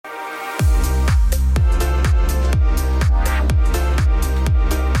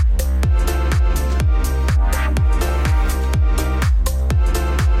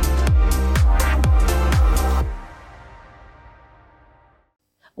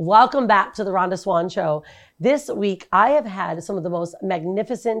Welcome back to the Rhonda Swan Show. This week, I have had some of the most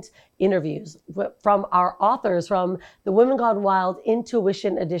magnificent interviews from our authors from the Women Gone Wild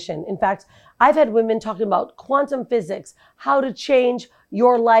Intuition Edition. In fact, I've had women talking about quantum physics, how to change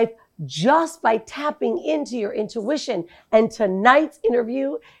your life just by tapping into your intuition. And tonight's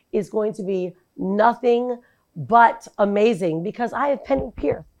interview is going to be nothing but amazing because I have Penney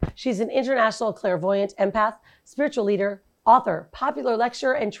Peirce. She's an international clairvoyant empath, spiritual leader, author, popular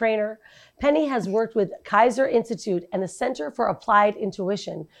lecturer, and trainer. Penney has worked with Kaiser Institute and the Center for Applied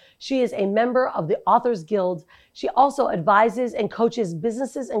Intuition. She is a member of the Authors Guild. She also advises and coaches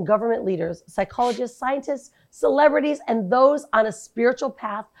businesses and government leaders, psychologists, scientists, celebrities, and those on a spiritual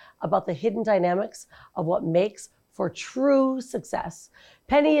path about the hidden dynamics of what makes for true success.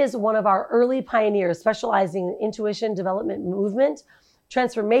 Penney is one of our early pioneers specializing in intuition development movement,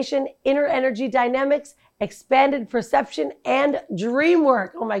 transformation, inner energy dynamics, expanded perception, and dream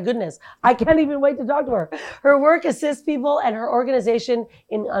work. Oh my goodness. I can't even wait to talk to her. Her work assists people and her organization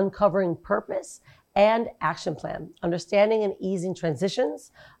in uncovering purpose and action plan, understanding and easing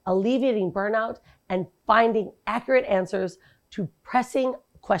transitions, alleviating burnout, and finding accurate answers to pressing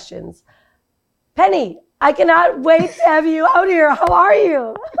questions. Penney, I cannot wait to have you out here. How are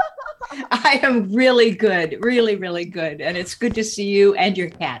you? I am really good, really, really good. And it's good to see you and your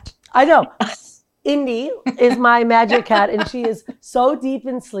cat. I know. Indy is my magic cat, and she is so deep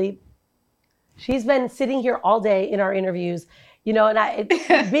in sleep. She's been sitting here all day in our interviews, you know, and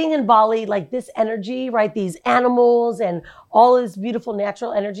being in Bali, like this energy, right? These animals and all this beautiful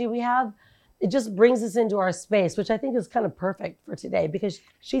natural energy we have, it just brings us into our space, which I think is kind of perfect for today because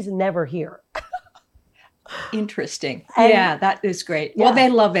she's never here. Interesting. Yeah, that is great. Yeah. Well, they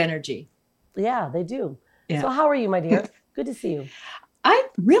love energy. Yeah, they do. Yeah. So how are you, my dear? Good to see you. I'm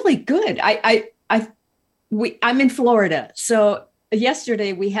really good. I'm in Florida. So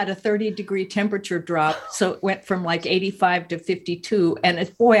yesterday we had a 30-degree temperature drop. So it went from like 85 to 52.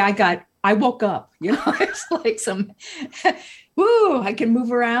 And I woke up, you know, it's like I can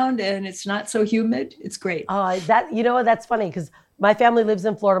move around and it's not so humid. It's great. That's funny because my family lives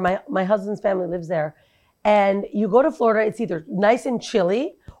in Florida. My husband's family lives there. And you go to Florida, it's either nice and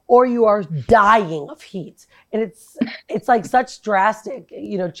chilly or you are dying of heat. And it's like such drastic,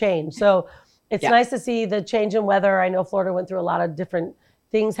 change. So it's nice to see the change in weather. I know Florida went through a lot of different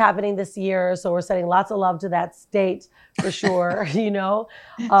things happening this year. So we're sending lots of love to that state for sure,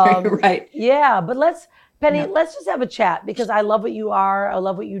 Right. Yeah, but Penney, let's just have a chat because I love what you are. I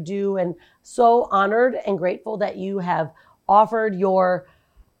love what you do. And so honored and grateful that you have offered your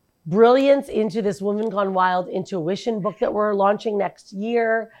brilliance into this Women Gone Wild Intuition book that we're launching next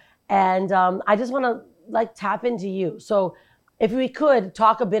year. And I just want to tap into you. So if we could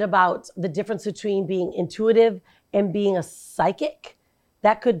talk a bit about the difference between being intuitive and being a psychic,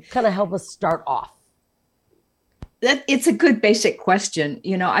 that could kind of help us start off. It's a good basic question.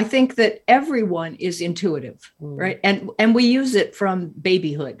 I think that everyone is intuitive, right? And we use it from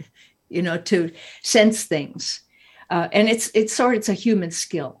babyhood, to sense things. And it's a human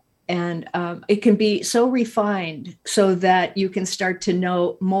skill. And it can be so refined so that you can start to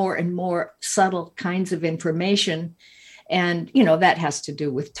know more and more subtle kinds of information. And, that has to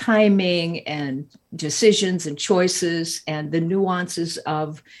do with timing and decisions and choices and the nuances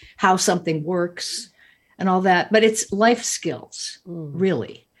of how something works and all that. But it's life skills,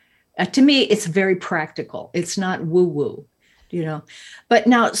 really. To me, it's very practical. It's not woo-woo. But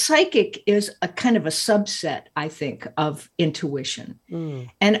now psychic is a kind of a subset, I think, of intuition.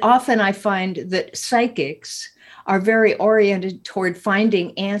 And often I find that psychics are very oriented toward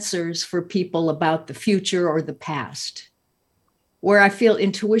finding answers for people about the future or the past, where I feel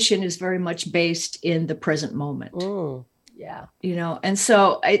intuition is very much based in the present moment. Yeah. And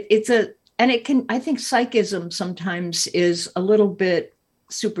so I think psychism sometimes is a little bit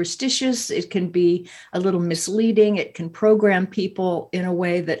superstitious. It can be a little misleading. It can program people in a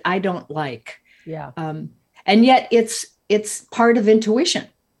way that I don't like. Yeah. And yet it's part of intuition.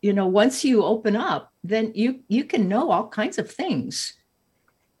 Once you open up, then you can know all kinds of things,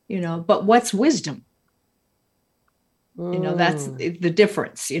 but what's wisdom? That's the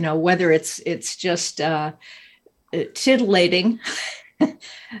difference, whether it's just titillating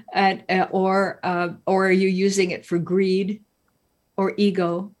or are you using it for greed or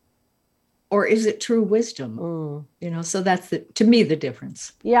ego, or is it true wisdom? So that's to me the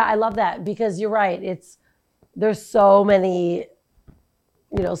difference. Yeah, I love that because you're right. There's so many,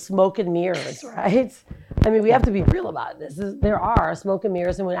 smoke and mirrors, right? I mean, we have to be real about this. There are smoke and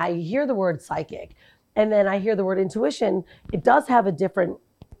mirrors, and when I hear the word psychic, and then I hear the word intuition, it does have a different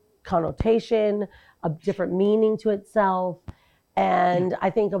connotation, a different meaning to itself. And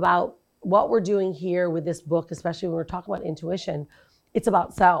I think about what we're doing here with this book, especially when we're talking about intuition, it's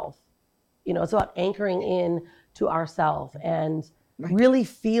about self. It's about anchoring in to ourself and really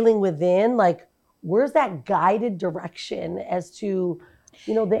feeling within, like, where's that guided direction as to,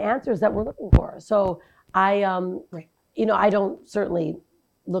 the answers that we're looking for. So I don't certainly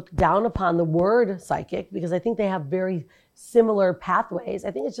look down upon the word psychic because I think they have very similar pathways. I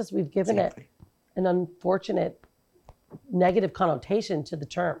think it's just we've given it an unfortunate negative connotation to the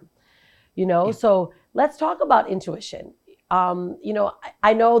term, So let's talk about intuition.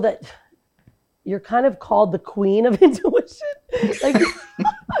 I know that you're kind of called the queen of intuition.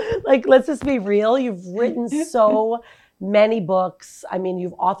 Like, let's just be real. You've written so many books. I mean,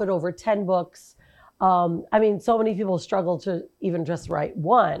 you've authored over 10 books. So many people struggle to even just write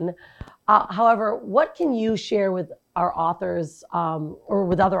one. However, what can you share with our authors or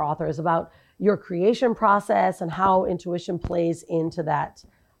with other authors about your creation process and how intuition plays into that?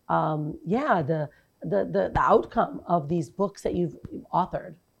 The outcome of these books that you've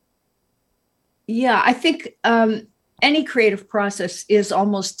authored. Yeah, I think any creative process is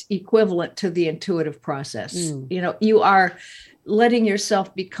almost equivalent to the intuitive process. You are letting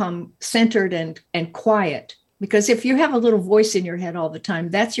yourself become centered and quiet, because if you have a little voice in your head all the time,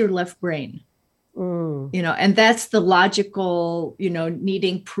 that's your left brain. And that's the logical,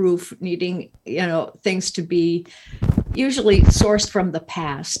 needing proof, needing, things to be usually sourced from the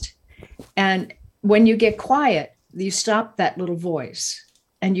past. And when you get quiet, you stop that little voice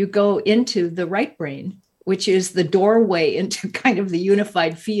and you go into the right brain, which is the doorway into kind of the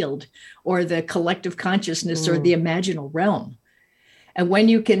unified field or the collective consciousness or the imaginal realm. And when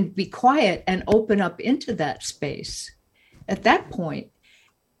you can be quiet and open up into that space, at that point,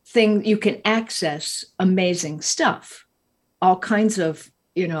 you can access amazing stuff, all kinds of,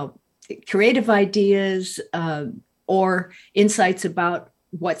 creative ideas or insights about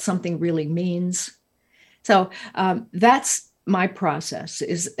what something really means. So that's my process,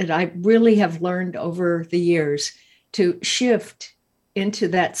 is that I really have learned over the years to shift into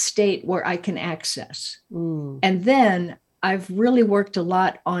that state where I can access. And then I've really worked a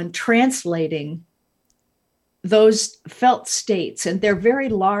lot on translating those felt states, and they're very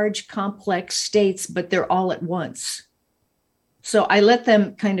large, complex states, but they're all at once. So I let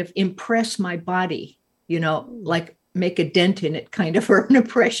them kind of impress my body, like make a dent in it, kind of, or an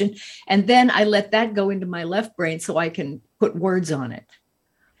impression. And then I let that go into my left brain so I can put words on it.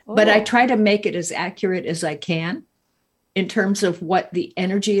 But I try to make it as accurate as I can in terms of what the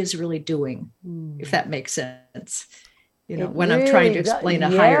energy is really doing, if that makes sense. When really I'm trying to explain a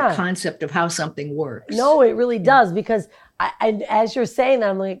higher concept of how something works. No, it really does, because I as you're saying that,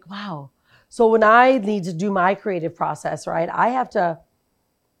 I'm like, wow. So when I need to do my creative process, right, I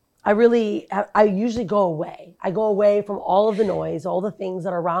usually go away. I go away from all of the noise, all the things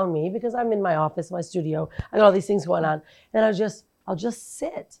that are around me, because I'm in my office, my studio. I got all these things going on. And I'll just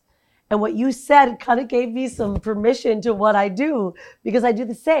sit. And what you said kind of gave me some permission to what I do, because I do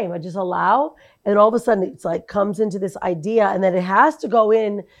the same. I just allow, and all of a sudden it's like comes into this idea, and then it has to go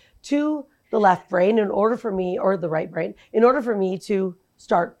in to the left brain in order for me, or the right brain, in order for me to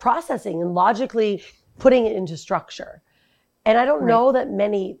start processing and logically putting it into structure. And I don't know that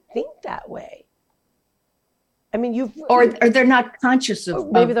many think that way. I mean, or they're not conscious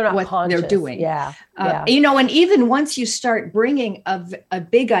of maybe they're not what conscious. They're doing. Yeah. And even once you start bringing a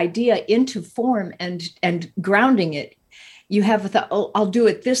big idea into form and grounding it, you have I'll do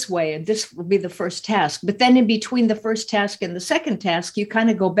it this way, and this will be the first task. But then in between the first task and the second task, you kind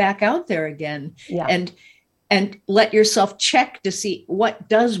of go back out there again and let yourself check to see what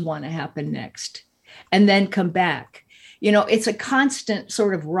does want to happen next, and then come back. It's a constant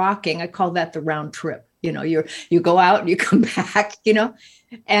sort of rocking. I call that the round trip. You go out and you come back,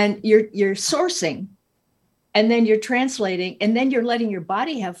 and you're sourcing, and then you're translating, and then you're letting your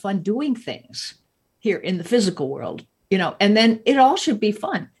body have fun doing things here in the physical world, and then it all should be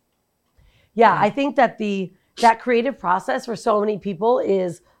fun. Yeah, I think that that creative process for so many people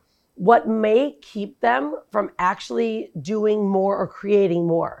is what may keep them from actually doing more or creating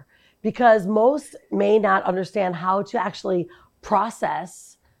more, because most may not understand how to actually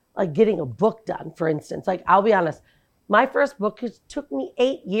process, like getting a book done, for instance. Like, I'll be honest, my first book took me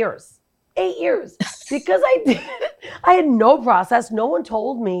 8 years. 8 years. Because I had no process. No one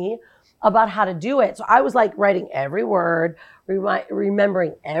told me about how to do it. So I was like writing every word,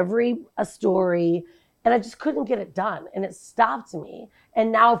 remembering every story, and I just couldn't get it done. And it stopped me.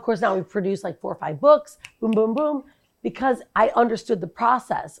 And now, of course, we've produced like 4 or 5 books, boom, boom, boom, because I understood the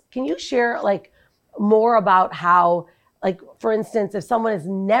process. Can you share like more about how, like, for instance, if someone has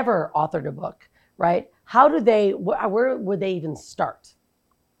never authored a book, right? where would they even start?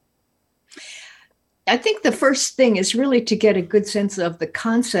 I think the first thing is really to get a good sense of the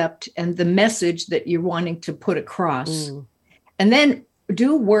concept and the message that you're wanting to put across. And then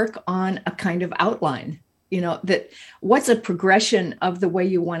do work on a kind of outline, that what's a progression of the way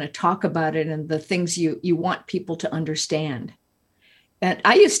you want to talk about it and the things you want people to understand. And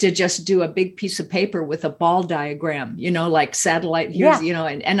I used to just do a big piece of paper with a ball diagram, like satellite,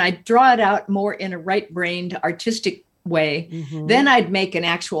 and I draw it out more in a right-brained artistic way. Then I'd make an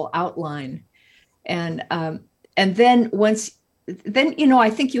actual outline. And then I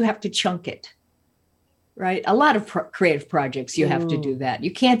think you have to chunk it, right? A lot of creative projects, you have to do that.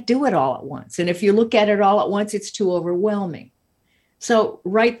 You can't do it all at once. And if you look at it all at once, it's too overwhelming. So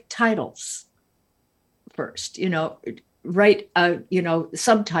write titles first, write,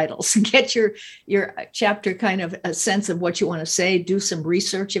 subtitles, get your chapter kind of a sense of what you want to say, do some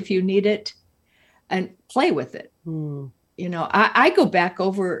research if you need it, and play with it. I go back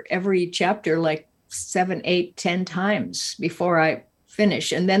over every chapter like 7, 8, 10 times before I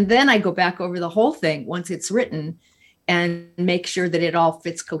finish. And then I go back over the whole thing once it's written and make sure that it all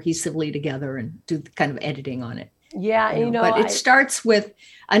fits cohesively together and do kind of editing on it. Yeah. But it starts with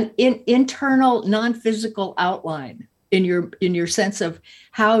an internal non-physical outline in your sense of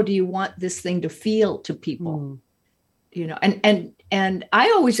how do you want this thing to feel to people, and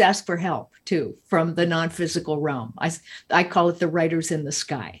I always ask for help too from the non-physical realm. I call it the writers in the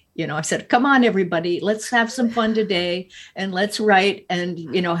sky. I said, come on, everybody, let's have some fun today and let's write and,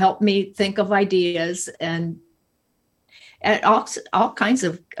 help me think of ideas and all kinds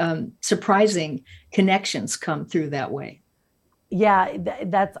of surprising connections come through that way. Yeah,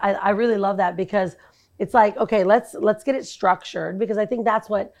 I really love that because it's like, okay, let's get it structured, because I think that's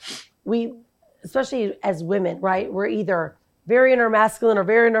what we, especially as women, right? We're either very in our masculine or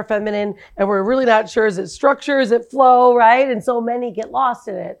very in our feminine, and we're really not sure, is it structure, is it flow, right? And so many get lost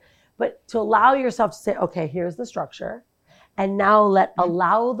in it. But to allow yourself to say, okay, here's the structure, and now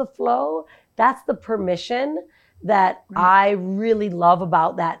allow the flow, that's the permission that I really love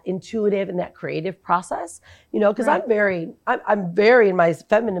about that intuitive and that creative process, because I'm very in my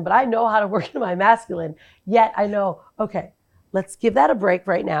feminine, but I know how to work in my masculine, yet I know, okay, let's give that a break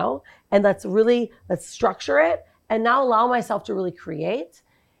right now. And let's structure it and now allow myself to really create.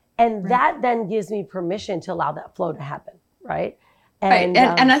 And that then gives me permission to allow that flow to happen. Right. And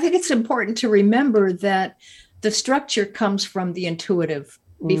I think it's important to remember that the structure comes from the intuitive.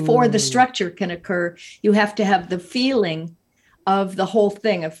 Before the structure can occur, you have to have the feeling of the whole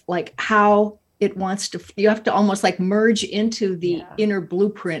thing, of like how it wants to, you have to almost like merge into the inner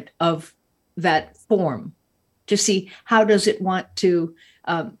blueprint of that form to see how does it want to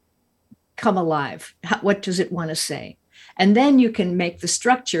come alive? What does it want to say? And then you can make the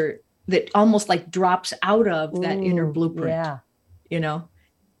structure that almost like drops out of that inner blueprint,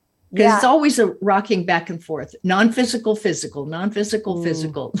 Because it's always a rocking back and forth, non-physical, physical, non-physical,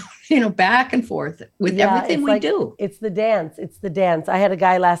 physical, back and forth with everything we do. It's the dance. I had a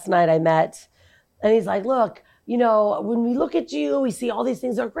guy last night I met, and he's like, look, when we look at you, we see all these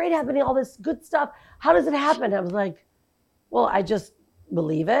things that are great happening, all this good stuff. How does it happen? I was like, well, I just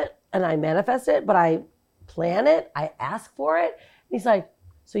believe it and I manifest it, but I plan it. I ask for it. And he's like,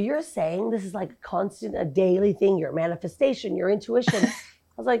 so you're saying this is like a daily thing, your manifestation, your intuition. I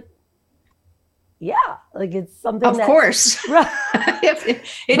was like, yeah, like it's something. Of course,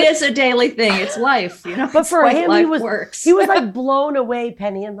 it is a daily thing. It's life, But for him, he was like blown away,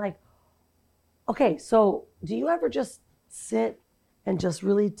 Penny, and like, okay, so do you ever just sit and just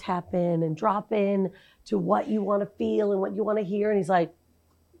really tap in and drop in to what you want to feel and what you want to hear? And he's like,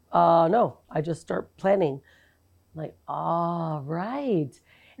 no, I just start planning. I'm like, right.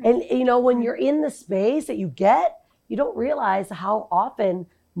 And when you're in the space that you get, you don't realize how often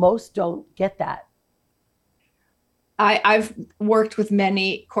most don't get that. I've worked with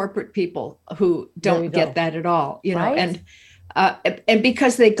many corporate people who don't get that at all, right? And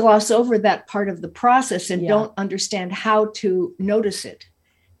because they gloss over that part of the process and don't understand how to notice it.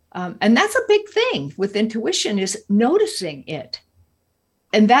 And that's a big thing with intuition, is noticing it.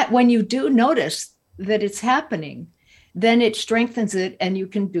 And that when you do notice that it's happening, then it strengthens it and you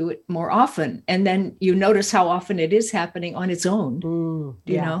can do it more often. And then you notice how often it is happening on its own,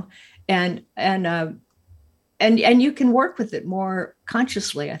 and you can work with it more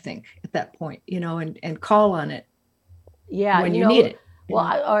consciously, I think, at that point, and call on it when you need it.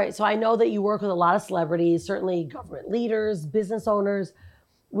 Well, all right. So I know that you work with a lot of celebrities, certainly government leaders, business owners.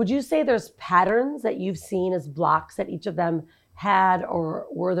 Would you say there's patterns that you've seen as blocks that each of them had, or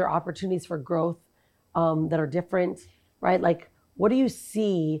were there opportunities for growth that are different, right? Like, what do you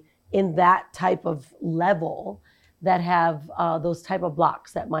see in that type of level that have those type of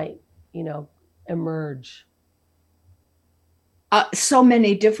blocks that might, emerge? So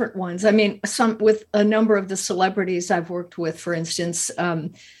many different ones. I mean, some with a number of the celebrities I've worked with, for instance,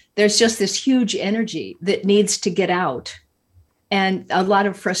 there's just this huge energy that needs to get out, and a lot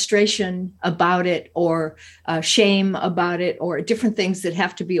of frustration about it, or shame about it, or different things that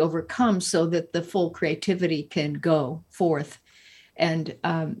have to be overcome so that the full creativity can go forth. And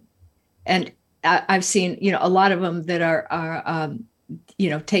I've seen, a lot of them that are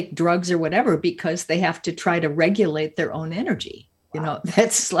take drugs or whatever because they have to try to regulate their own energy. Wow.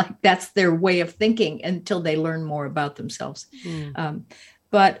 That's their way of thinking until they learn more about themselves.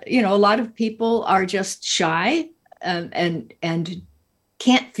 But a lot of people are just shy and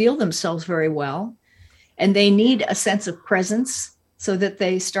can't feel themselves very well, and they need a sense of presence so that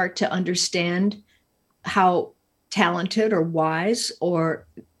they start to understand how talented or wise or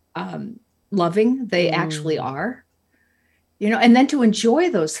loving they actually are. And then to enjoy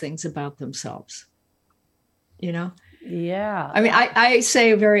those things about themselves, Yeah. I mean, I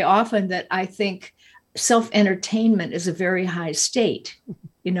say very often that I think self-entertainment is a very high state,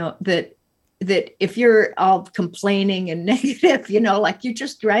 that if you're all complaining and negative, like you're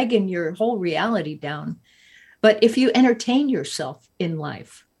just dragging your whole reality down. But if you entertain yourself in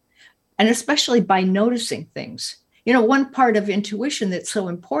life, and especially by noticing things, one part of intuition that's so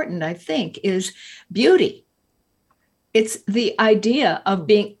important, I think, is beauty. It's the idea of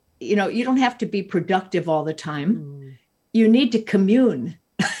being, you don't have to be productive all the time. You need to commune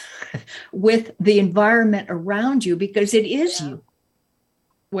with the environment around you because it is you.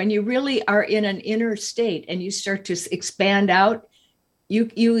 When you really are in an inner state and you start to expand out,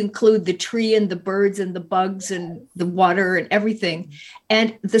 you include the tree and the birds and the bugs and the water and everything.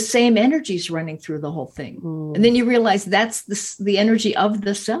 And the same energy is running through the whole thing. And then you realize that's the energy of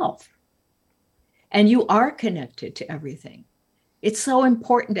the self. And you are connected to everything. It's so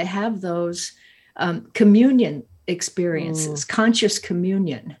important to have those communion experiences, conscious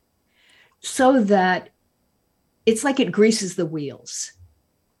communion, so that it's like it greases the wheels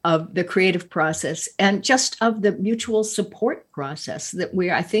of the creative process and just of the mutual support process that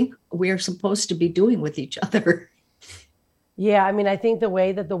I think we are supposed to be doing with each other. Yeah, I mean, I think the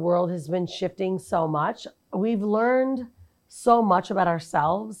way that the world has been shifting so much, we've learned so much about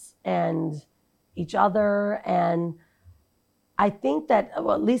ourselves and each other. And I think that,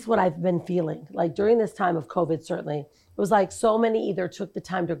 well, at least what I've been feeling, like during this time of COVID, certainly, it was like so many either took the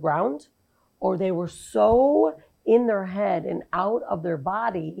time to ground or they were so in their head and out of their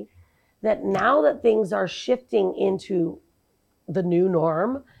body that now that things are shifting into the new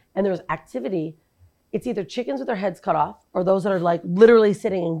norm and there's activity, it's either chickens with their heads cut off or those that are like literally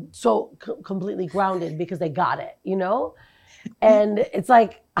sitting so completely grounded because they got it, And it's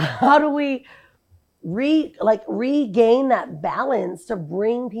like, how do we regain that balance to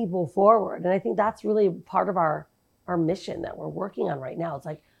bring people forward? And I think that's really part of our mission that we're working on right now. It's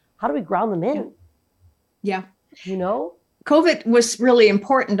like, how do we ground them in? Yeah. COVID was really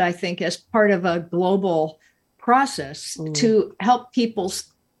important, I think, as part of a global process to help people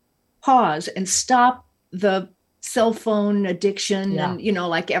pause and stop the cell phone addiction and,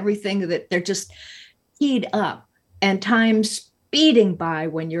 like everything that they're just keyed up and time speeding by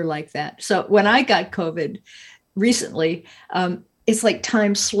when you're like that. So when I got COVID recently, it's like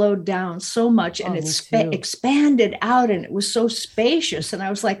time slowed down so much and it's expanded out and it was so spacious. And I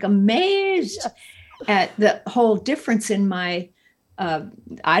was like amazed at the whole difference in my,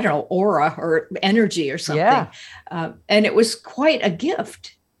 aura or energy or something. Yeah. And it was quite a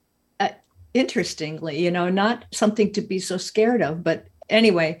gift, interestingly, not something to be so scared of. But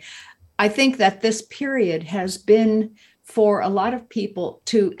anyway, I think that this period has been for a lot of people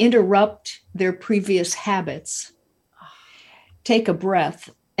to interrupt their previous habits, take a breath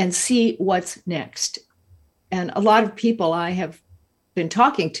and see what's next. And a lot of people I have been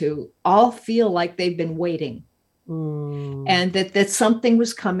talking to all feel like they've been waiting and that something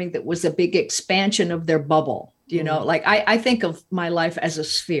was coming that was a big expansion of their bubble. Like I think of my life as a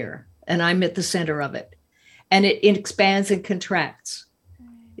sphere and I'm at the center of it and it expands and contracts.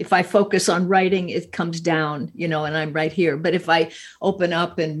 If I focus on writing, it comes down, and I'm right here. But if I open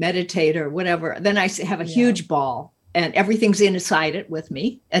up and meditate or whatever, then I have a huge ball and everything's inside it with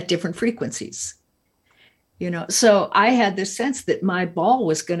me at different frequencies. So I had this sense that my ball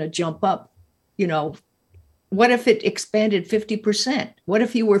was going to jump up. What if it expanded 50%? What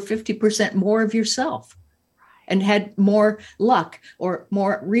if you were 50% more of yourself and had more luck or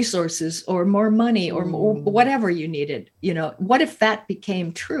more resources or more money or more, whatever you needed? What if that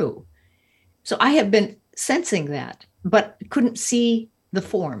became true? So I have been sensing that, but couldn't see the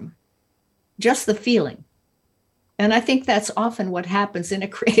form. just the feeling. And I think that's often what happens in a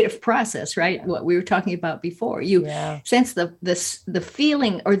creative process, right? Yeah. What we were talking about before. You sense the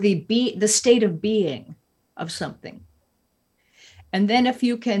feeling or the state of being of something. And then if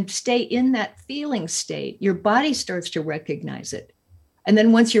you can stay in that feeling state, your body starts to recognize it. And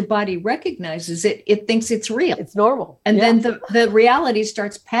then once your body recognizes it, it thinks it's real. It's normal. And then the reality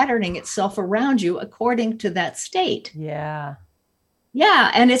starts patterning itself around you according to that state. Yeah.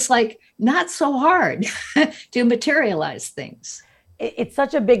 Yeah. And it's like not so hard to materialize things. It's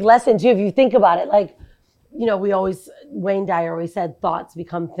such a big lesson too, if you think about it. Like, Wayne Dyer always said, thoughts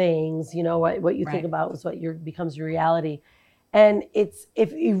become things. What you think about is what becomes your reality. And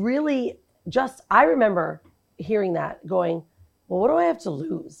if you really I remember hearing that going, well, what do I have to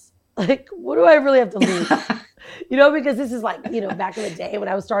lose? Like, what do I really have to lose? Because this is like, back in the day when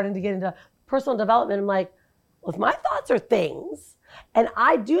I was starting to get into personal development, I'm like, well, if my thoughts are things, and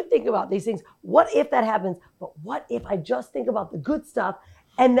I do think about these things, what if that happens? But what if I just think about the good stuff?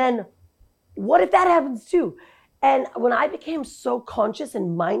 And then what if that happens too? And when I became so conscious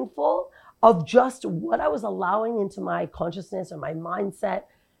and mindful of just what I was allowing into my consciousness or my mindset,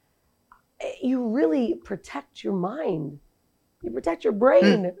 you really protect your mind. You protect your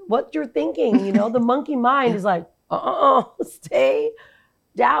brain, what you're thinking. The monkey mind is like, stay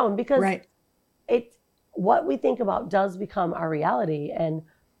down, because what we think about does become our reality. And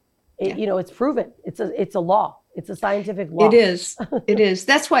it's proven. It's a law. It's a scientific law. It is. It is.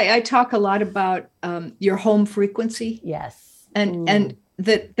 That's why I talk a lot about your home frequency. Yes. And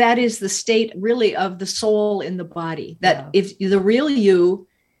that is the state really of the soul in the body. That if the real you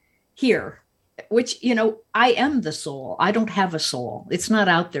here, which, I am the soul. I don't have a soul. It's not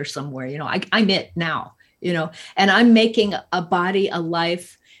out there somewhere. I'm it now, and I'm making a body, a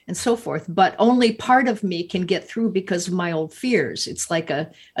life, and so forth. But only part of me can get through because of my old fears. It's like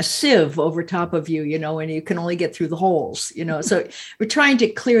a sieve over top of you, and you can only get through the holes, So we're trying to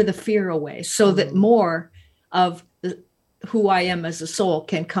clear the fear away so that more of who I am as a soul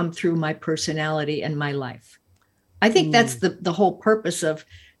can come through my personality and my life. I think that's the whole purpose of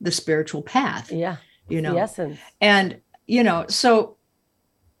the spiritual path. Yeah. The essence. And, so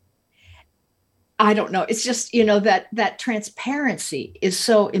I don't know. It's just, that transparency is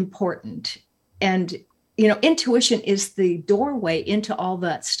so important. And, intuition is the doorway into all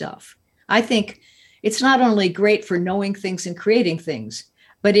that stuff. I think it's not only great for knowing things and creating things,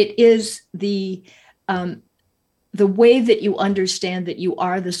 but it is the way that you understand that you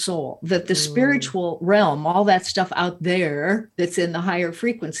are the soul, that the spiritual realm, all that stuff out there that's in the higher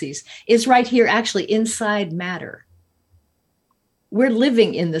frequencies is right here, actually inside matter. We're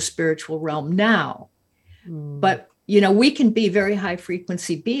living in the spiritual realm now, but we can be very high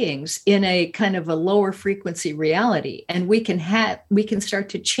frequency beings in a kind of a lower frequency reality. And we can start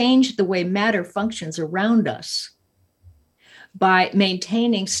to change the way matter functions around us by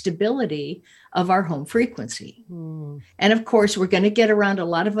maintaining stability of our home frequency. And of course, we're going to get around a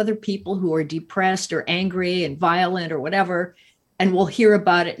lot of other people who are depressed or angry and violent or whatever, and we'll hear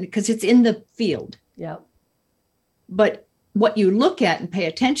about it because it's in the field. Yeah. But what you look at and pay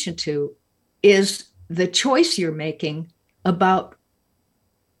attention to is the choice you're making about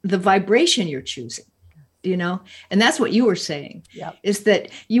the vibration you're choosing, and that's what you were saying, is that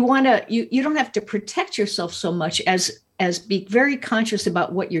you don't have to protect yourself so much as be very conscious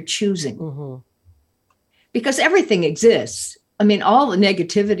about what you're choosing, because everything exists. I mean, all the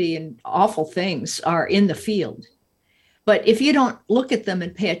negativity and awful things are in the field, but if you don't look at them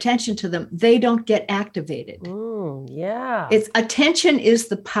and pay attention to them, they don't get activated. Attention is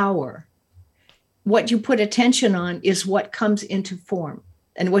the power. What you put attention on is what comes into form,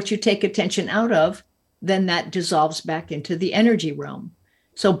 and what you take attention out of, then that dissolves back into the energy realm.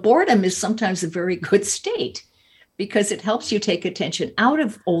 So boredom is sometimes a very good state, because it helps you take attention out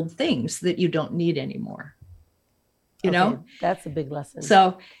of old things that you don't need anymore. You know? That's a big lesson.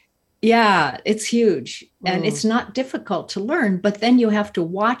 So, yeah, it's huge. And it's not difficult to learn, but then you have to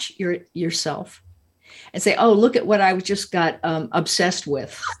watch yourself and say, oh, look at what I just got obsessed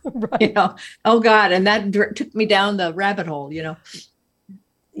with. Right. Oh, God. And that took me down the rabbit hole,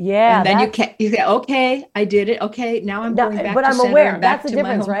 Yeah. And then you say, okay, I did it. Okay, now I'm going back but to I'm center, aware. back That's the to my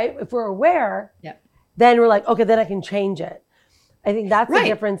difference, home. right? If we're aware, then we're like, okay, then I can change it. I think that's the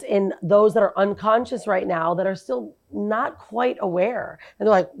difference in those that are unconscious right now that are still not quite aware. And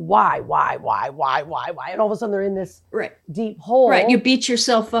they're like, why? And all of a sudden they're in this deep hole. Right. You beat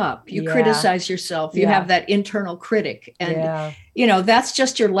yourself up. You criticize yourself. You have that internal critic. And, that's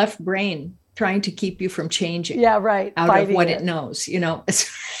just your left brain trying to keep you from changing. Yeah, right. Out Fighting of what it knows,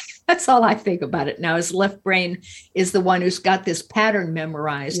 That's all I think about it now. Is left brain is the one who's got this pattern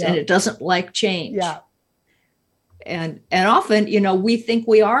memorized, and it doesn't like change. Yeah. And often, we think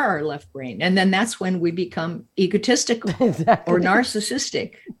we are our left brain, and then that's when we become egotistical or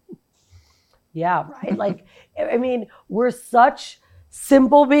narcissistic. Yeah, right. Like, I mean, we're such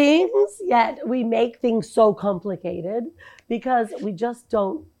simple beings, yet we make things so complicated because we just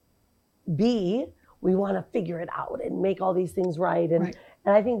don't we want to figure it out and make all these things right. And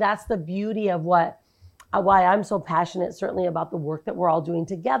I think that's the beauty of why I'm so passionate, certainly about the work that we're all doing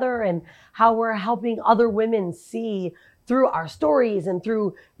together and how we're helping other women see through our stories and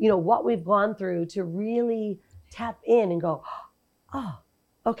through, what we've gone through to really tap in and go, oh,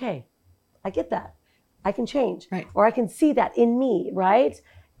 okay, I get that. I can change, or I can see that in me, right?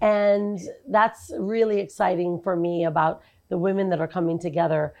 And that's really exciting for me about the women that are coming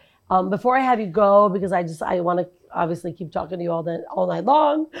together. Before I have you go, because I want to obviously keep talking to you all night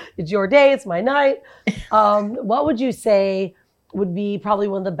long. It's your day, it's my night. What would you say would be probably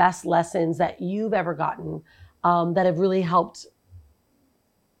one of the best lessons that you've ever gotten that have really helped,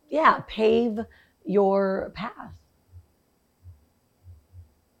 pave your path?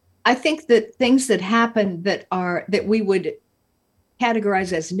 I think that things that happen that we would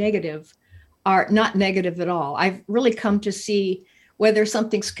categorize as negative are not negative at all. I've really come to see whether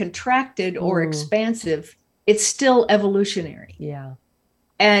something's contracted or expansive, it's still evolutionary. Yeah.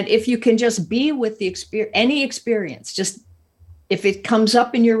 And if you can just be with any experience, just if it comes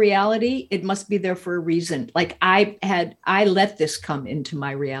up in your reality, it must be there for a reason. Like I let this come into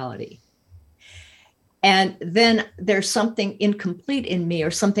my reality. And then there's something incomplete in me or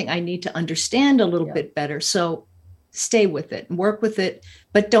something I need to understand a little bit better. So stay with it and work with it,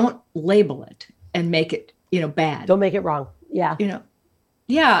 but don't label it and make it, bad. Don't make it wrong. Yeah.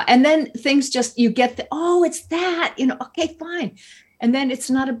 Yeah. And then things just, you get it's that, okay, fine. And then it's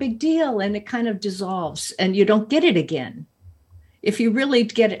not a big deal and it kind of dissolves and you don't get it again. If you really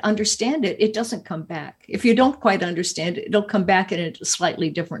understand it, it doesn't come back. If you don't quite understand it, it'll come back in a slightly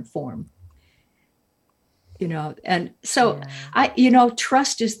different form. And so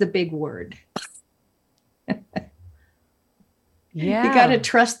trust is the big word. You got to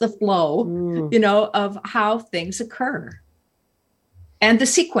trust the flow, of how things occur and the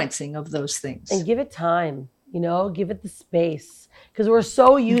sequencing of those things. And give it time, give it the space. Because we're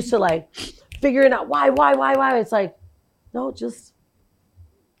so used to figuring out why. It's like, no, just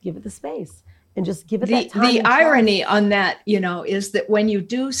give it the space and just give it that time. The irony on that, is that when you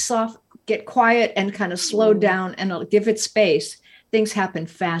do get quiet and kind of slow down and give it space, things happen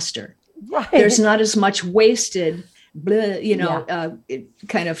faster. Right. There's not as much wasted,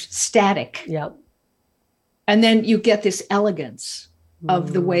 kind of static. Yep. And then you get this elegance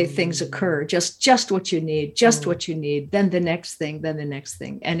of the way things occur. Just what you need, what you need. Then the next thing,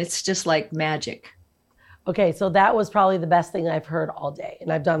 And it's just like magic. Okay. So that was probably the best thing I've heard all day.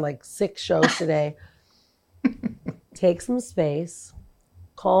 And I've done 6 shows today. Take some space,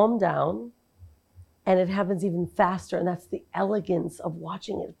 calm down, and it happens even faster. And that's the elegance of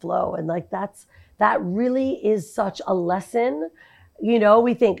watching it flow. And that really is such a lesson.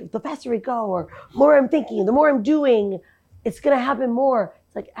 We think the faster we go or more I'm thinking, the more I'm doing, it's going to happen more.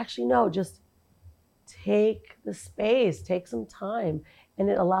 It's like, actually, no, just take the space, take some time and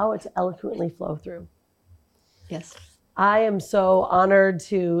allow it to eloquently flow through. Yes. I am so honored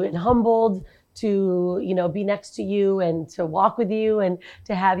and humbled to, be next to you and to walk with you and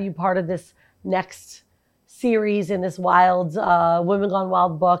to have you part of this next series in this Wild, Women Gone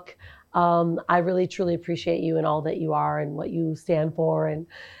Wild book. I really, truly appreciate you and all that you are and what you stand for. And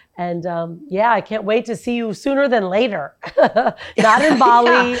I can't wait to see you sooner than later. Not in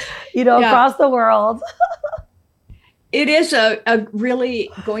Bali, across the world. It is a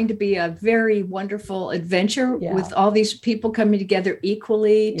really going to be a very wonderful adventure with all these people coming together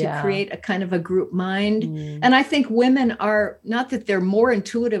equally to create a kind of a group mind. And I think women are, not that they're more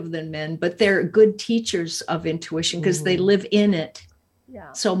intuitive than men, but they're good teachers of intuition because they live in it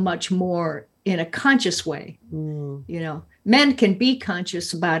so much more in a conscious way. Men can be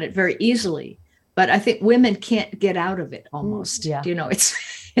conscious about it very easily, but I think women can't get out of it almost.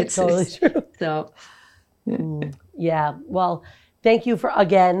 It's totally true. So. Well, thank you for,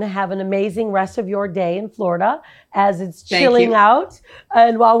 again, have an amazing rest of your day in Florida as it's chilling out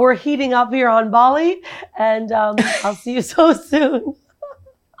and while we're heating up here on Bali. And I'll see you so soon.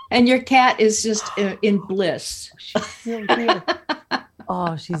 And your cat is just in bliss. She's still here.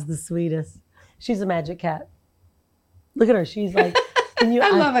 Oh, she's the sweetest. She's a magic cat. Look at her. She's like,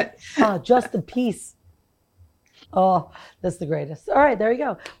 I love it. Just a piece. Oh, that's the greatest. All right, there you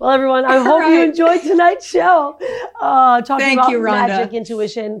go. Well, everyone, I hope you right. enjoyed tonight's show. Talking Thank about you, Rhonda. magic,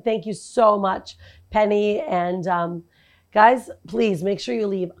 intuition. Thank you so much, Penny. And guys, please make sure you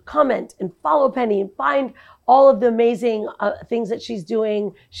leave a comment and follow Penny and find all of the amazing things that she's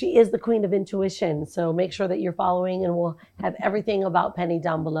doing. She is the queen of intuition. So make sure that you're following, and we'll have everything about Penny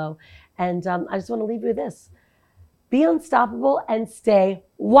down below. And I just want to leave you with this. Be unstoppable and stay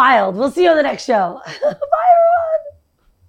wild. We'll see you on the next show.